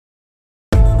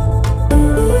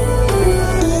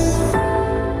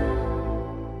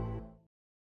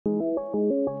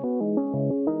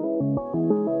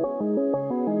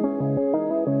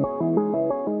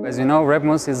you know,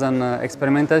 REPMUS is an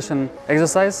experimentation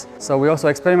exercise, so we also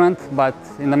experiment, but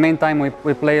in the meantime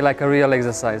we play like a real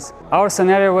exercise. Our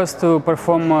scenario was to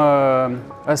perform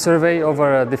a survey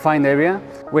over a defined area.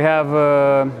 We have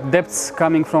depths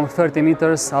coming from 30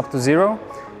 meters up to 0,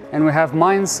 and we have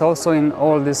mines also in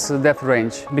all this depth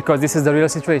range, because this is the real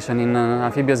situation. In an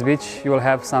amphibious beach you will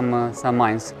have some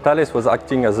mines. Thales was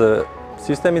acting as a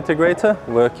system integrator,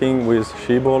 working with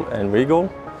Schiebel and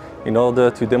Nigro in order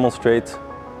to demonstrate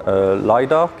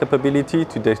LiDAR capability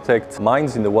to detect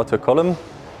mines in the water column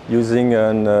using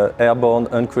an airborne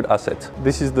uncrewed asset.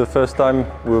 This is the first time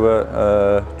we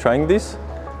were trying this,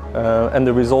 and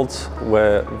the results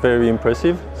were very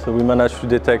impressive. So we managed to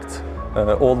detect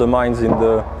all the mines in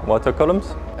the water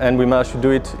columns, and we managed to do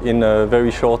it in a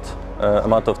very short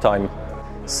amount of time.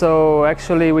 So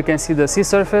actually we can see the sea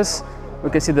surface, we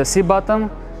can see the sea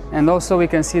bottom, and also we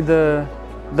can see the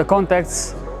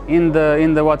contacts in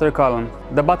the water column.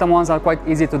 The bottom ones are quite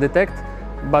easy to detect,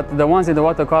 but the ones in the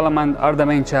water column are the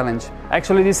main challenge.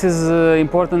 Actually, this is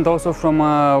important also from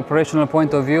an operational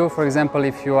point of view. For example,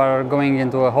 if you are going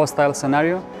into a hostile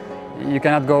scenario, you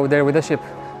cannot go there with a ship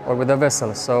or with a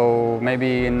vessel. So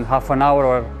maybe in half an hour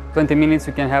or 20 minutes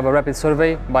you can have a rapid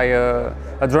survey by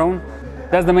a drone.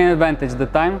 That's the main advantage, the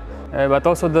time, but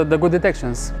also the good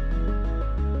detections.